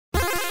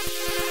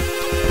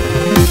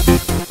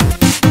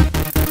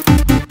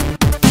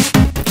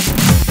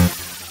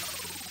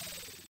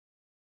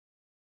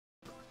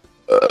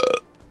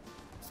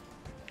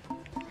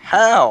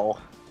How?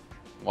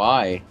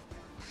 Why?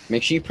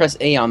 Make sure you press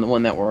A on the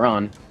one that we're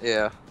on.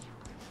 Yeah.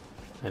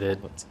 I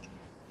did. Let's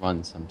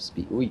run some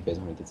speed. Ooh, you guys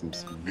want to get some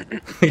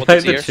speed? The guy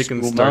the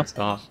chicken School starts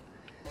off.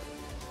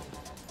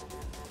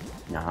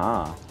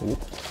 Nah.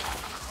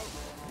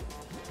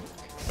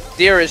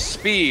 Deer is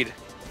speed,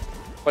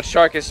 but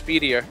shark is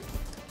speedier.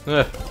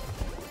 Ugh,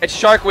 It's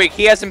Shark Week.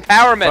 He has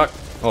empowerment.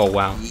 fuck. Oh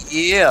wow.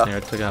 Yeah. There, I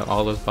took out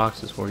all those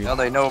boxes for you. Now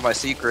they know my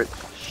secret.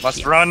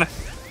 Must run.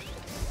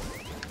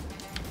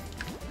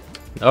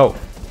 Oh,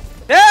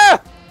 Yeah.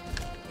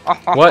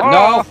 what?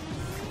 No!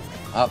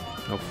 Up.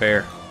 No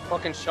fair.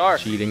 Fucking shark.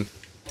 Cheating.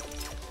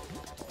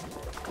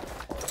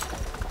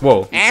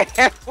 Whoa.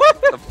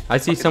 I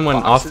see someone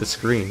off the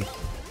screen.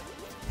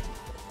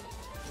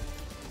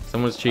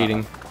 Someone's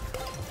cheating.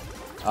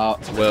 Oh,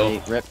 Will.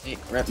 Rip me,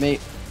 rip me.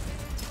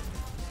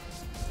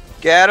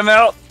 Get him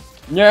out.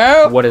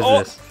 No! What is Oh.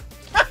 this?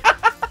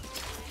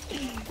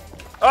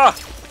 Ah.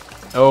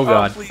 Oh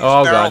god. Please,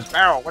 Oh barrel, god.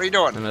 Barrel, what are you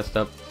I doing? messed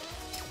up.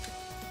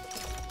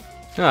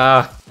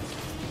 Ah.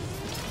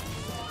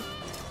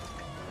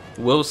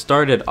 Will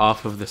started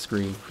off of the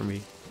screen for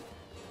me.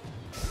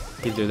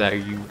 Either that or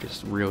you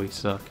just really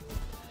suck.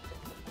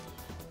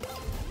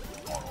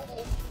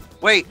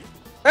 Wait.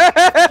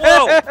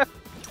 Whoa.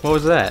 What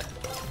was that?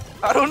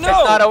 I don't It's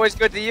know. not always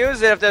good to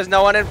use it if there's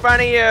no one in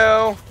front of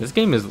you. This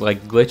game is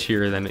like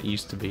glitchier than it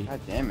used to be. God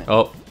damn it.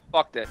 Oh,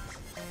 Fucked it.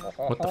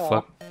 what the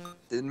fuck?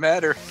 Didn't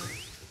matter.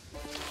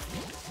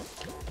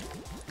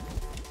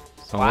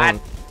 So What?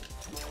 long.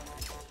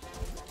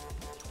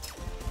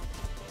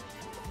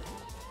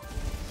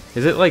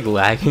 Is it like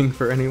lagging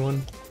for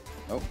anyone?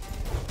 Oh.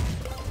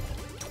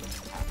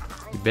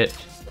 You bitch.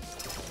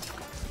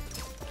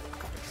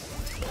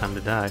 Time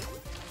to die.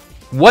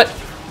 What?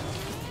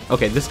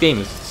 Okay, this game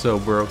is so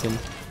broken.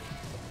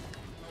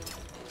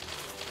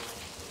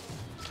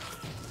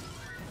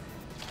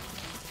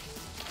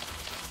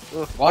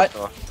 What?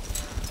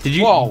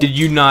 Whoa. Did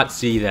you not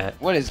see that?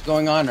 What is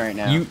going on right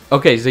now? You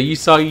okay, so you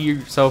saw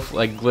yourself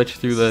like glitch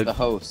through This is the the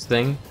host.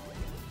 thing?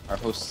 Our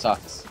host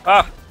sucks.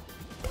 Ah.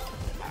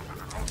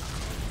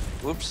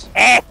 Whoops.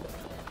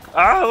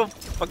 Oh,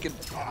 fucking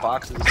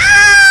boxes.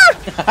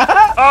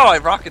 Oh, I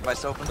rocketed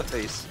myself in the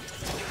face.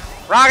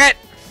 Rocket.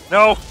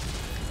 No.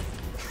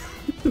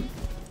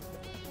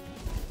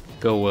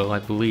 Go Will, I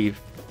believe.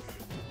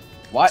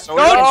 What? So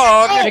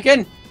dog.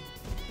 Chicken!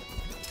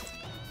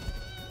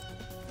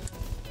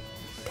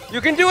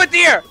 You can do it,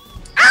 deer.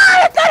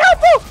 Ah, it's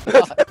not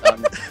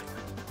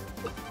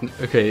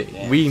helpful. Okay,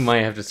 Damn. we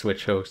might have to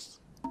switch hosts.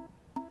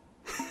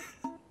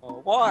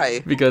 Oh, why?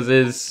 Because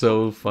it is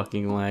so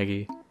fucking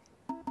laggy.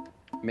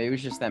 Maybe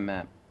it's just that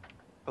map.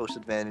 Post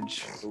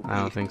advantage. I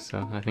don't think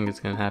so. I think it's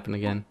gonna happen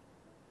again.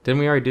 Didn't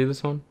we already do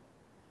this one?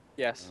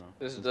 Yes.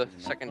 This is the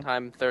second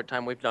time, third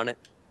time we've done it.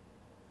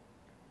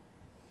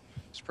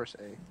 Just press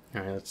A.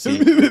 Alright, let's see.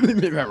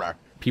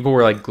 People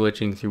were like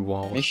glitching through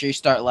walls. Make sure you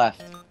start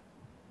left.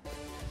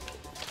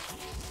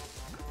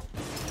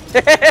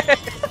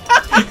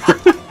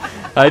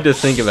 I had to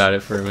think about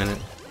it for a minute.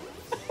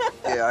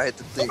 Yeah, I had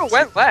to think. Who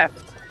went left?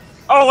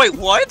 Oh wait,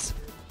 what?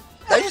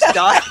 Did I just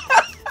die?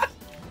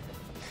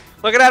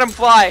 Look at him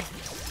fly.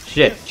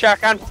 Shit.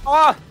 Check on.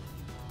 Oh.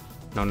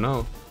 No,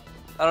 no.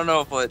 I don't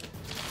know, but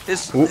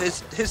his Ooh.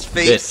 his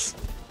face,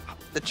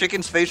 the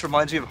chicken's face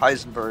reminds me of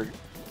Heisenberg.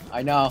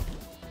 I know.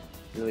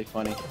 Really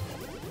funny.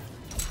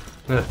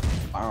 Ugh.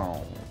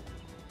 Wow.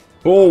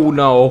 Oh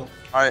no.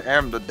 I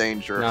am the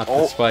danger. Not the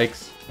Oh,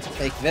 spikes.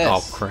 Take this.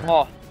 Oh crap.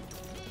 Oh.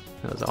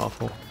 That was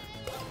awful.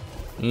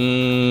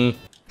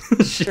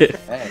 Shit.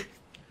 Hey.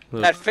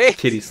 Little That face.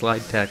 kitty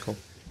slide tackle.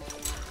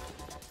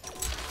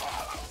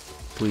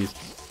 Please.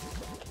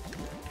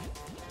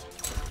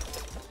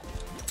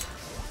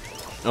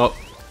 Oh.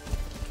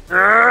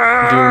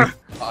 Doom.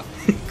 Fuck.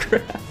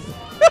 Crap.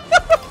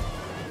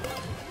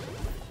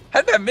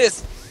 how did I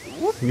miss?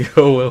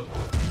 Go Will.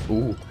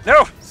 Ooh.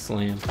 No.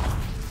 Slam.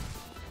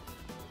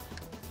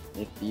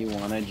 If you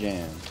wanna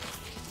jam.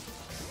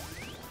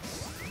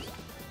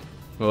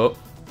 Oh.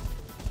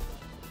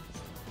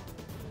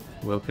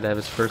 Will could have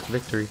his first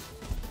victory.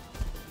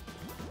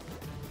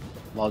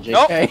 Lol,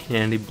 JK.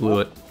 And he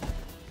blew it.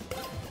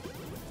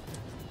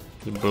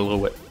 He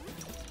blew it.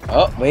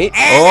 Oh, wait.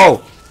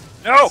 Oh!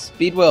 No.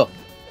 Speed Will.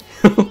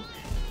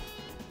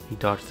 He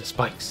dodged the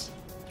spikes.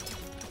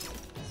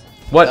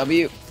 What?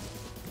 W.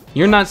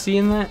 You're not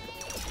seeing that?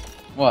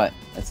 What?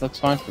 This looks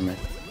fine for me.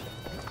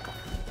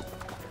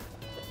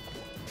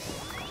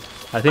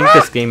 I think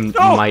this game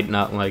might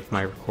not like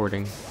my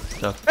recording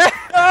stuff.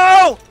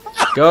 No.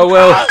 Go,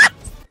 Will!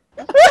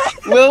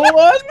 Will won?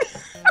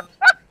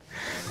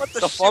 What the,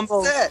 The shit's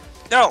fumble. that?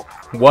 No.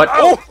 What?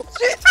 Oh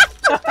shit.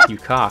 You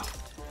cock.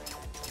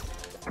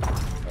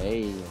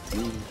 Hey.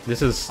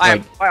 This is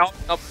I'm.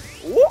 like,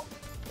 Ooh.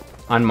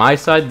 on my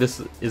side,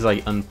 this is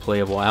like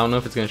unplayable. I don't know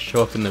if it's gonna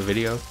show up in the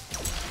video.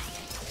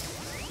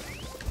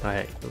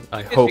 I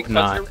It's hope because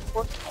not, you're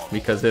recording.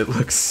 because it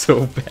looks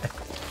so bad.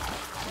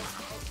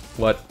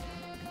 What?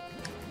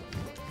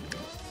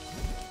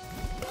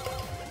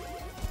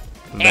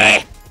 Come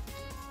back.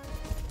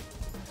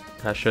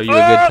 I'll show you a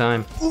good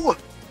time. Ooh.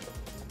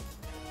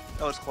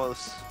 That was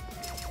close.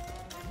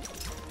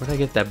 Where'd I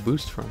get that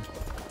boost from?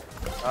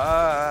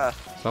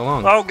 So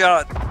long. Oh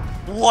god.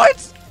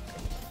 What?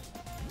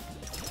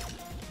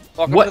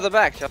 Welcome What? to the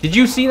back. Chuck. Did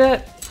you see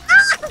that?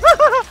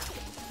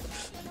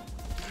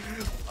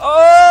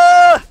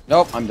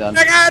 Nope, I'm done.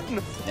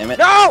 Again! Damn it.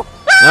 No!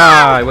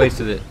 Ah, I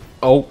wasted it.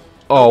 Oh,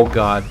 oh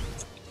god.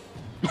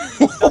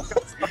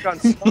 Stuck on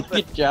Look something.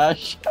 at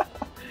Josh.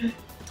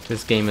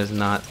 This game is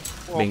not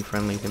being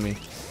friendly to me.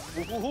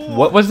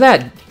 What was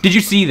that? Did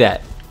you see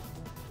that?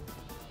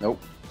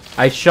 Nope.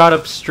 I shot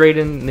up straight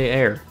in the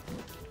air.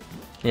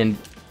 And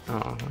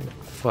oh,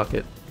 fuck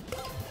it.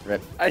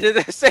 Rip. I did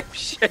the same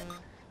shit.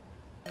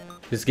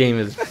 This game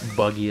is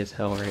buggy as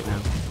hell right now.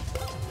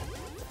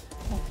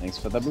 Thanks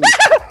for the boost.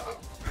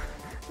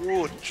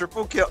 Ooh,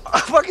 triple kill.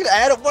 Fucking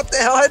Adam, what the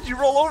hell? How'd you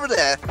roll over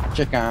that?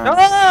 Chicken.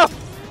 No!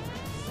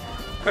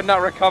 Could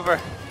not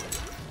recover.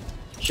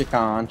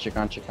 Chicken,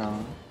 chicken,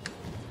 chicken.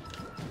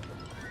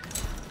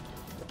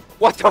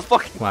 What the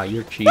fuck? Wow,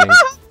 you're cheating.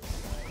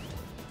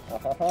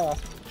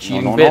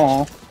 Cheating no, no, bitch.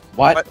 no.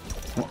 What?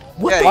 Yeah,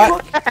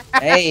 What?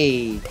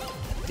 Hey.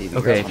 Baby girl,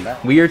 Okay, come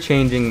back. we are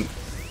changing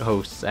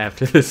hosts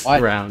after this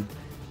What? round.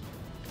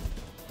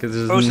 Because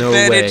there's Host no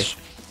advantage.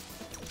 way.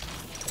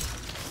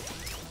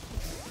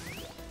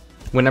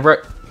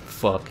 Whenever I...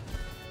 Fuck.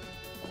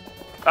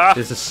 Ah.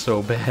 This is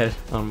so bad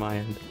on my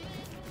end.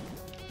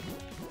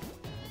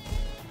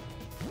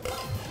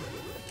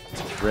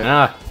 Rip.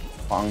 Ah,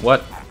 Bong.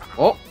 what?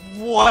 Oh.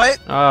 What?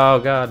 Oh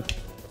god.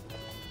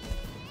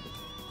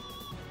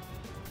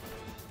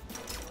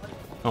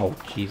 Oh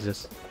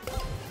Jesus.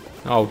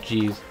 Oh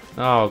jeez.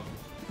 Oh.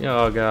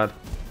 Oh god.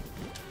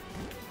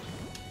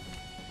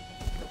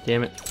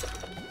 Damn it.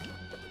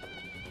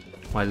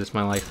 Why is this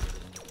my life?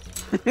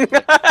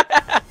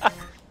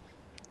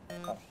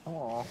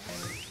 Oh.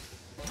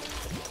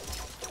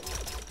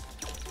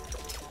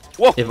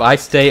 Whoa! If I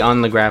stay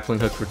on the grappling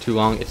hook for too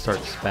long, it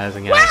starts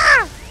spazzing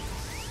out.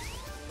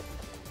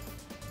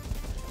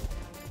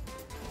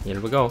 Here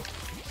we go.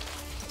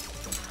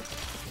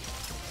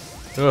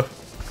 Ugh.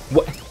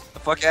 What? The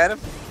fuck, Adam?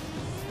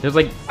 There's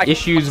like I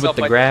issues fucked with up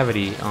the my-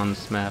 gravity on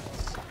this map.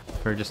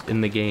 Or just in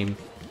the game.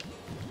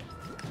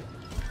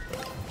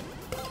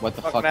 What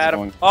the Fuck, fuck is Adam.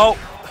 going? Oh.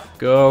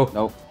 Go.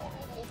 Nope.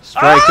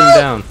 Strike him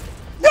down.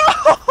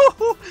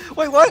 No!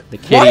 Wait, what? The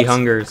kitty What?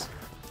 hungers.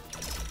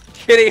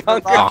 Kitty The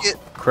hunger. Oh, rocket.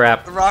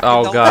 crap. The rocket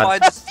Oh, God.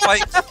 nullified the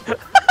spikes.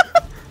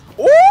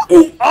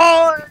 Ooh!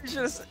 Oh! I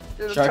should've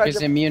Shark tried is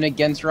to... immune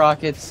against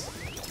rockets.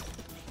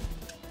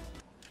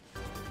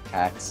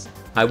 Hacks.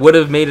 I would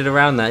have made it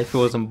around that if it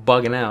wasn't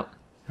bugging out.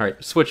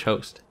 Alright, switch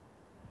host.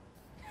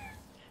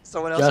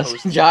 Someone else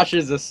Josh, host. Josh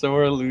is a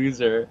sore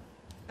loser.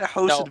 Yeah,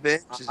 host No,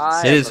 advantage.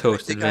 I- It is I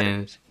host think I-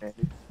 advantage.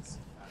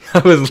 I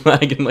was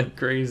lagging like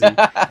crazy.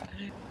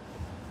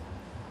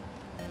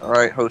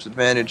 Alright, host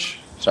advantage.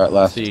 Start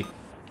Let's left. see.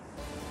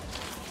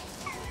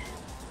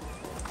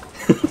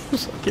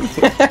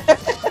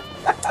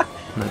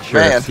 I'm not sure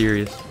Man. I'm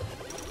serious.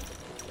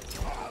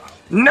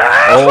 No!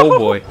 Oh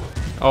boy.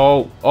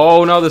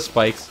 Oh no, the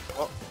spikes.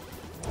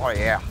 Oh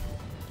yeah.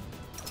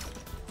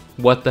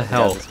 What the Yeah,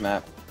 hell? this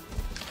map.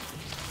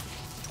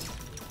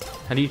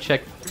 How do you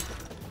check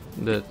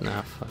the...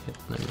 Nah, fuck it.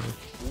 Never mind.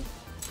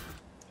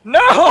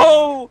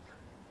 No!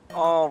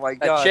 Oh my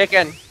The god.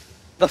 chicken.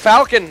 The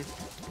falcon.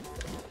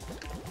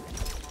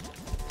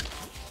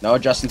 No,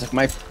 Justin took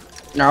my.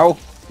 No,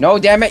 no,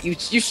 damn it!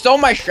 You stole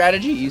my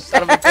strategy, you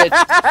son of a bitch!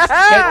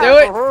 Can't do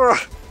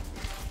it.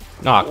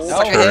 Nah, No,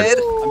 Suck ahead.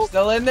 I'm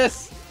still in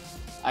this.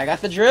 I got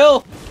the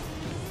drill.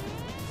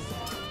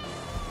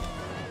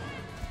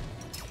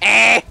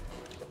 I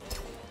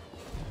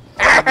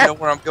don't even know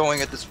where I'm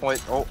going at this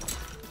point. Oh.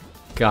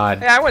 God.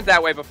 Hey, I went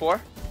that way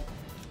before.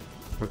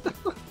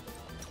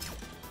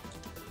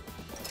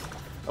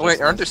 Oh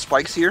wait, aren't there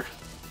spikes here?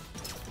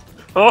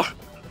 Oh.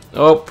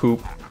 Oh,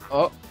 poop.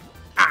 Oh,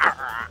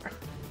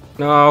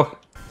 No.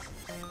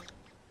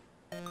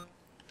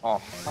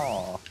 Oh.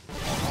 Oh.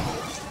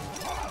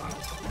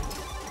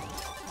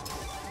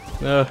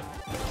 Oh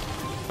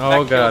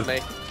That god. killed me.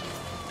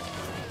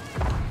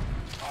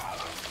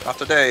 Not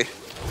today.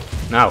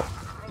 No.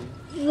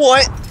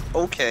 What?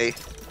 Okay.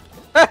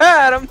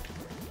 Adam.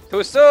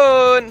 Too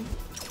soon.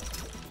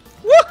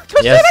 Woo! Too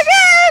Yes. soon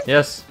again.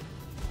 Yes.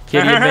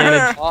 Kitty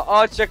advantage.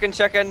 Oh, chicken,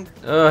 chicken.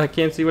 I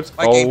can't see what's...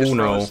 My game Oh just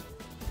no. froze.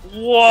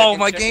 Whoa, Chicken,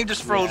 my chicken. game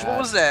just froze. Yeah. What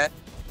was that?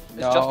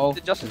 no,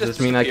 Did Justin Does just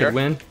this mean I disappear? could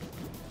win?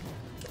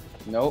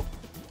 nope.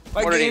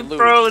 My Or did he game lose?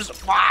 froze.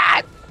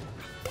 What?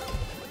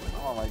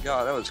 Oh my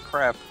god, that was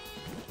crap.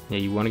 Yeah,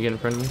 you want to get in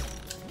front of me?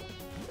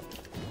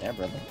 Yeah,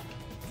 brother.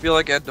 I feel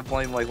like I had to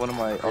blame like one of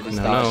my other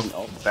No, stuff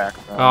no. in the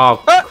background.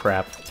 Oh, Ah!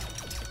 crap.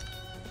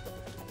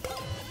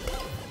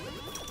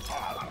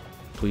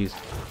 Please.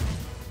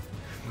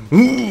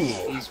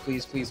 Please,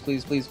 please, please,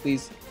 please, please,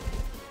 please.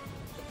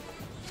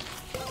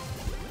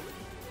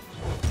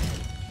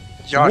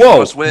 Josh Whoa!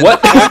 must win.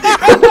 What?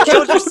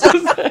 Killed yourself.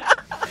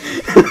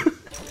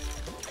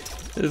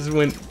 This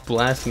went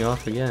blasting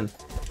off again.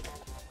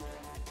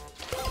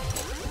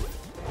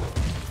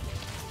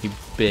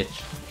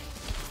 bitch.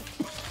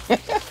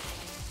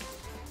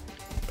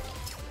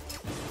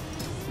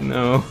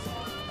 No.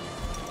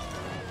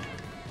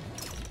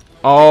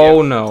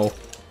 Oh no.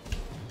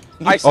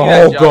 I see Oh,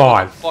 that, Jugs.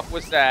 God. What the fuck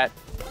was that?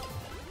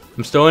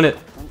 I'm still in it.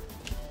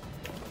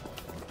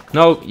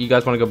 No, you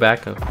guys want to go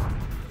back? Oh, damn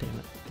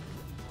it.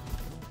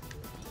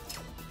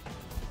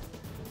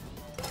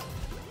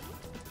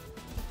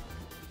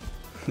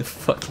 The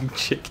fucking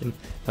chicken.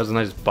 That was a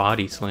nice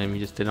body slam you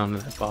just did onto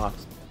that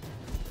box.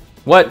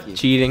 What?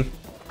 Cheating.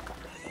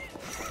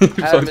 Adam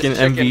is Fucking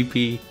chicken.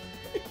 MVP.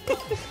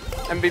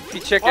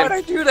 MVP chicken. Why'd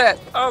I do that?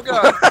 Oh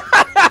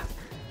god.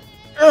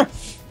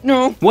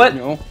 No. What?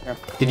 No.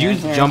 Did you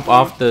jump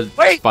off the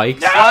Wait,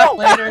 spikes? no!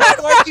 Later.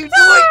 Why are you doing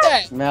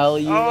that? Smell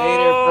you Oh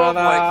later, brother.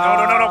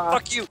 my, no,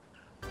 fuck you.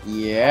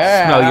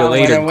 Yeah. Smell you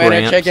later, Winner,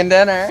 Gramps. chicken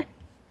dinner.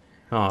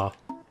 Oh,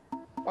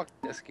 Fuck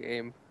this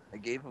game. I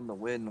gave him the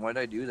win. Why'd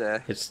I do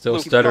that? it's still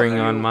Luke, stuttering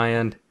fuck on you. my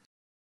end.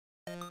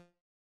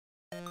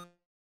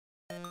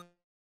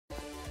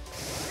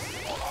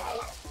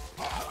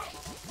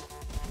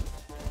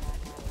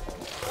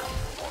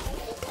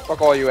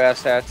 Fuck all you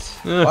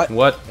asshats.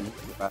 What?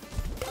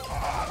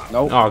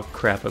 Nope. Oh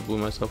crap! I blew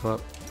myself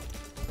up.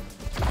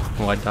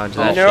 Oh, I dodged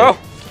that No!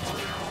 shit.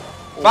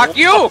 Fuck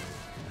you!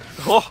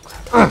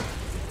 Oh,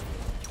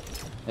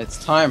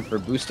 It's time for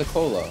Booster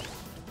Cola.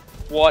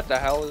 What the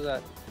hell is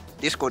that?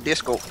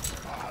 disco.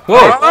 Whoa!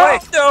 Oh,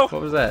 no.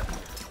 What was that?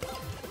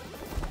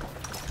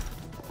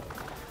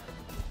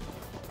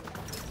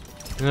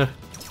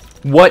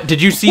 What?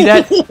 Did you see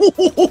that?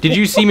 Did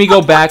you see me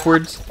go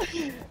backwards?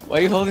 Why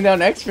are you holding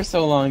down X for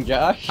so long,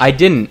 Josh? I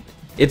didn't.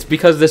 It's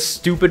because this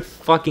stupid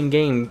fucking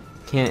game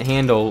can't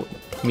handle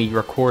me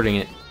recording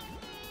it.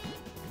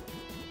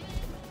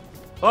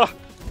 Oh,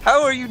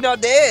 how are you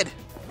not dead?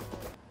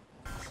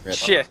 Rip.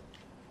 Shit.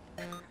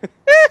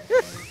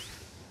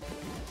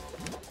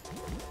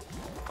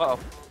 Uh-oh.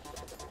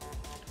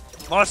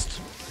 Must.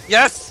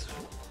 Yes.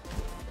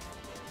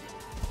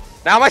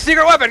 Now my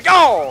secret weapon,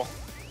 go!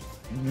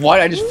 What?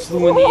 I just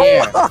flew in the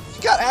air.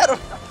 You got Adam.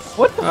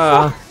 What the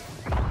fuck?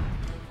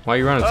 Why are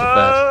you running so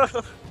fast?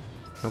 Uh,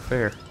 No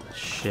fair.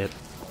 Shit.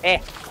 Eh.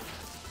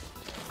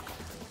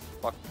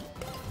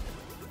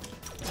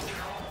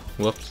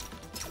 Whoops.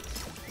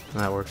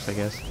 That works, I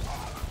guess.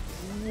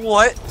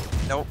 what?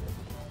 Nope.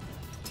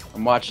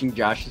 I'm watching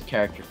Josh's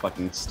character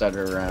fucking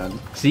stutter around.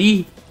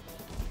 See?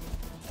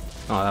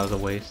 Oh, that was a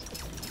waste.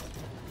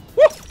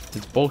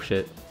 It's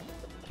bullshit.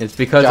 It's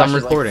because Josh I'm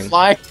is, recording.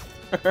 Like,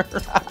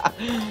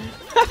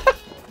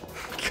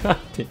 God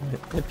damn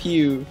it.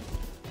 Pew.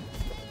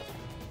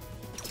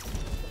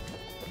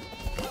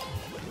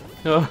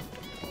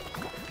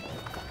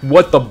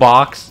 What the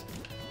box?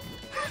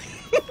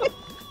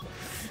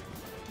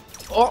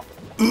 Oh.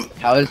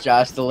 How is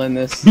Josh still in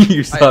this?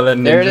 You saw that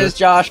ninja? There it is,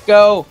 Josh.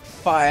 Go.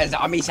 Fire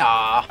zombie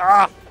saw.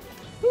 Ah.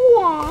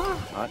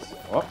 Nice.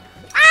 Oh.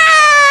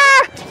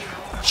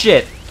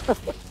 Shit.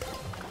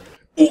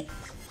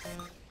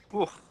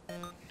 Ooh.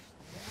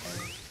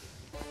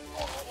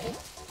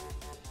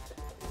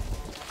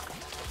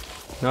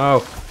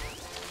 No.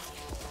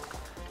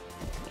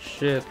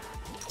 Shit.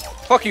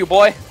 Fuck you,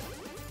 boy.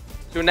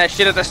 Doing that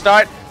shit at the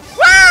start.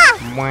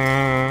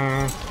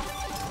 Mwah.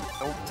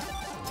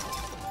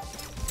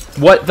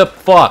 What the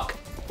fuck?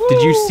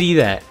 Did you see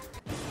that?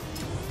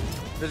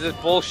 This is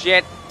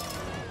bullshit.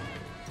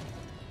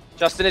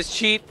 Justin is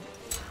cheat.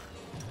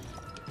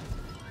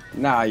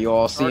 Now you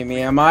all see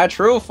me in my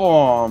true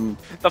form.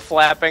 The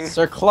flapping.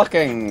 Sir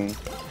Clucking.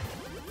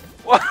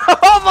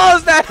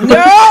 Almost that.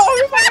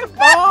 No!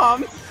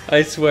 Bomb!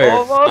 I swear,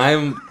 Almost.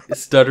 I'm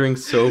stuttering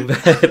so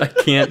bad I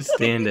can't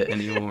stand it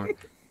anymore.